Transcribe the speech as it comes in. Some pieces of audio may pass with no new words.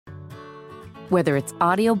Whether it's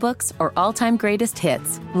audiobooks or all-time greatest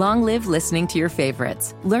hits, long live listening to your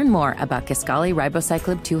favorites. Learn more about Kisqali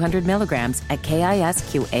Ribociclib 200 milligrams at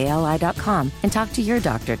KISQALI.com and talk to your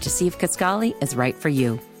doctor to see if Kisqali is right for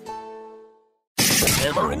you.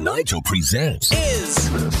 Hammer and Nigel presents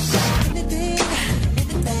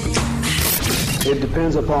It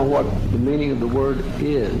depends upon what the meaning of the word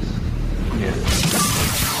is.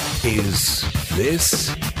 Is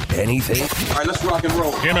this anything? All right, let's rock and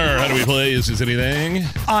roll. Hammer, how do we play Is This Anything?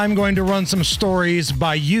 I'm going to run some stories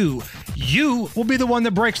by you. You will be the one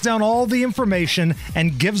that breaks down all the information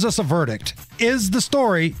and gives us a verdict. Is the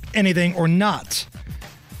story anything or not?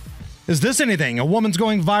 Is this anything? A woman's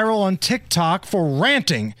going viral on TikTok for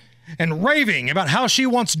ranting and raving about how she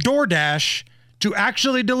wants DoorDash to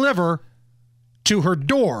actually deliver to her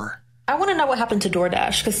door. I want to know what happened to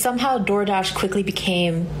DoorDash, because somehow DoorDash quickly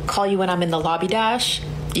became call you when I'm in the lobby dash.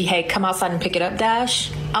 Hey, come outside and pick it up dash.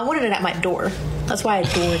 I wanted it at my door. That's why I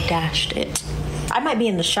DoorDashed it. I might be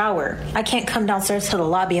in the shower. I can't come downstairs to the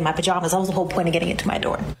lobby in my pajamas. That was the whole point of getting it to my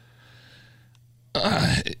door.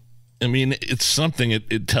 I mean, it's something,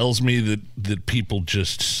 it tells me that people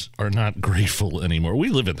just are not grateful anymore. We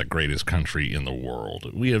live in the greatest country in the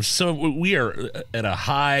world. We are at a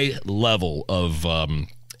high level of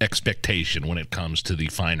expectation when it comes to the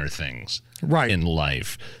finer things in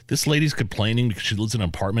life. This lady's complaining because she lives in an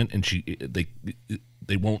apartment and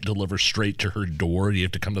they won't deliver straight to her door. You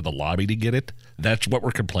have to come to the lobby to get it. That's what we're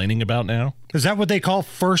complaining about now. Is that what they call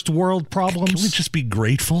first world problems? Can we just be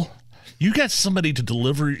grateful? You got somebody to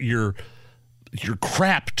deliver your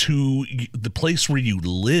crap to the place where you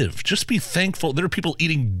live. Just be thankful. There are people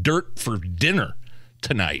eating dirt for dinner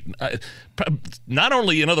tonight, not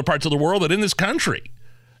only in other parts of the world, but in this country.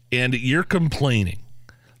 And you're complaining.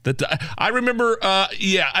 I remember, I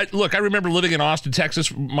remember living in Austin,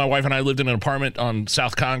 Texas. My wife and I lived in an apartment on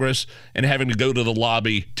South Congress and having to go to the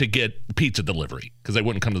lobby to get pizza delivery because they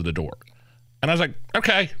wouldn't come to the door. And I was like,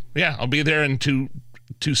 okay, yeah, I'll be there in two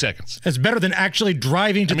seconds. It's better than actually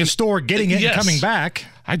driving to the store, getting it, and coming back.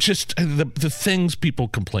 The things people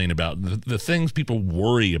complain about, the things people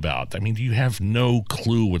worry about. I mean, you have no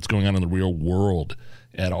clue what's going on in the real world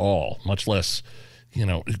at all, much less,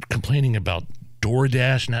 complaining about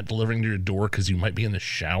DoorDash not delivering to your door because you might be in the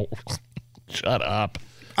shower. Shut up.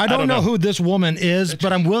 I don't know who this woman is,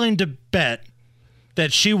 but I'm willing to bet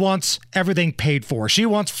that she wants everything paid for. She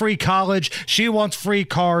wants free college. She wants free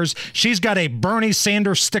cars. She's got a Bernie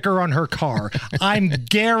Sanders sticker on her car. I'm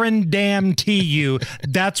guarantee you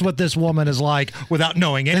that's what this woman is like without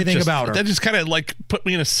knowing anything about her. That just kind of put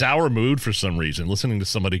me in a sour mood for some reason, listening to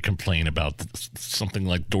somebody complain about something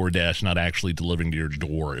like DoorDash not actually delivering to your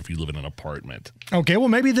door if you live in an apartment. Okay, well,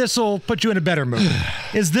 maybe this will put you in a better mood.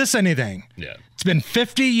 Is this anything? Yeah. It's been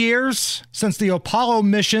 50 years since the Apollo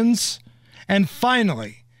missions. And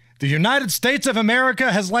finally, the United States of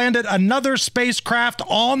America has landed another spacecraft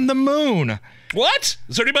on the moon. What?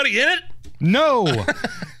 Is there anybody in it? No.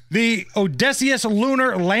 The Odysseus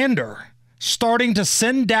lunar lander starting to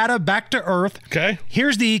send data back to Earth. Okay.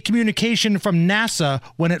 Here's the communication from NASA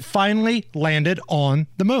when it finally landed on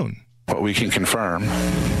the moon. What we can confirm,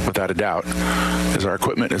 without a doubt, is our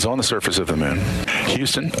equipment is on the surface of the moon.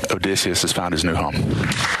 Houston, Odysseus has found his new home.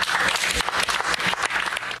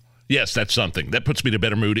 Yes, that's something. That puts me in a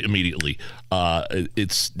better mood immediately.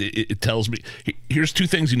 It tells me, here's two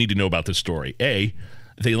things you need to know about this story. A,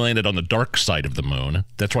 they landed on the dark side of the moon.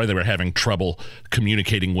 That's why they were having trouble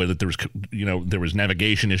communicating with it. There was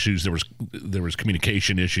navigation issues. There was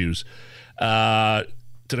communication issues. Did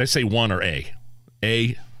I say one or A?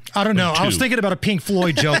 A? I don't know. Two. I was thinking about a Pink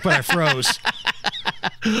Floyd joke, but I froze.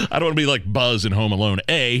 I don't want to be like Buzz in Home Alone.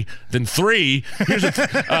 A, then three. Here's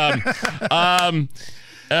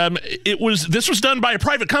this was done by a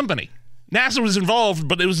private company. NASA was involved,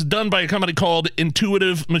 but it was done by a company called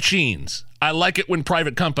Intuitive Machines. I like it when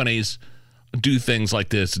private companies do things like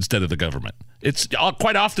this instead of the government. It's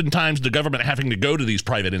quite oftentimes the government having to go to these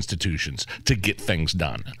private institutions to get things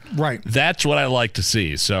done. Right. That's what I like to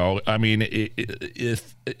see. So, I mean,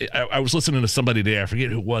 I was listening to somebody today, I forget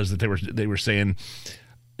who it was, that they were saying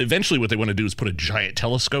eventually what they want to do is put a giant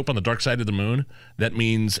telescope on the dark side of the moon. That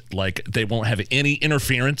means they won't have any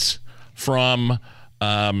interference from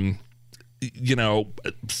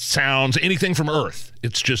sounds, anything from Earth.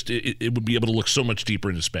 It's just, it would be able to look so much deeper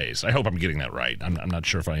into space. I hope I'm getting that right. I'm not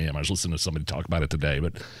sure if I am. I was listening to somebody talk about it today,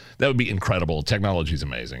 but that would be incredible. Technology's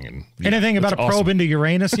amazing. And anything about a probe into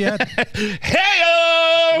Uranus yet?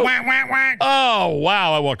 Hey-o! Whack, whack, whack. Oh,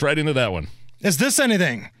 wow. I walked right into that one. Is this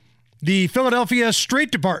anything? The Philadelphia Street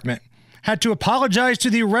Department had to apologize to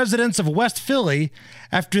the residents of West Philly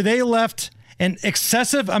after they left an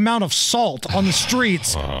excessive amount of salt on the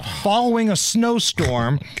streets following a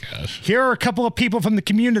snowstorm. Here are a couple of people from the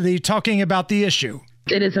community talking about the issue.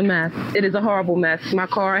 It is a mess. It is a horrible mess. My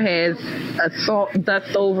car has a salt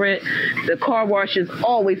dust over it. The car wash is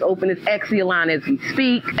always open. It's exit line as we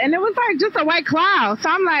speak. And it was like just a white cloud. So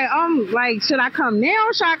I'm like, should I come now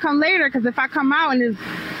or should I come later? Because if I come out and there's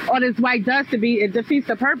all this white dust, it defeats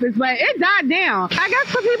the purpose. But it died down. I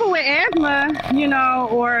guess for people with asthma,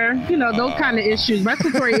 or those kind of issues,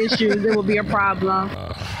 respiratory issues, it will be a problem.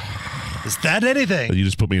 Is that anything? You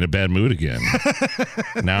just put me in a bad mood again.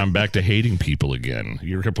 Now I'm back to hating people again.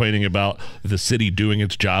 You're complaining about the city doing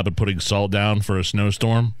its job and putting salt down for a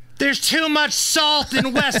snowstorm? There's too much salt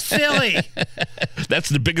in West Philly. That's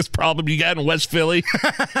the biggest problem you got in West Philly?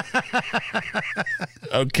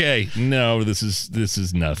 Okay, no, this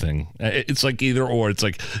is nothing. It's like either or. It's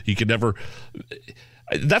like you can never...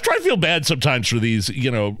 That's why I feel bad sometimes for these,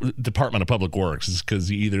 Department of Public Works, is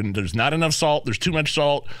because either there's not enough salt, there's too much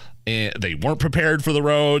salt, and they weren't prepared for the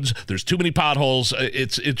roads, there's too many potholes.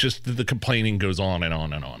 It's just the complaining goes on and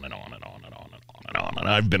on and on and on and on and on and on and on. And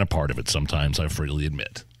I've been a part of it sometimes, I freely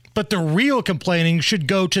admit. But the real complaining should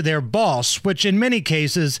go to their boss, which in many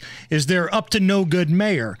cases is their up-to-no-good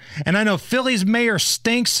mayor. And I know Philly's mayor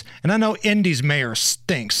stinks, and I know Indy's mayor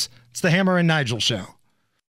stinks. It's the Hammer and Nigel Show.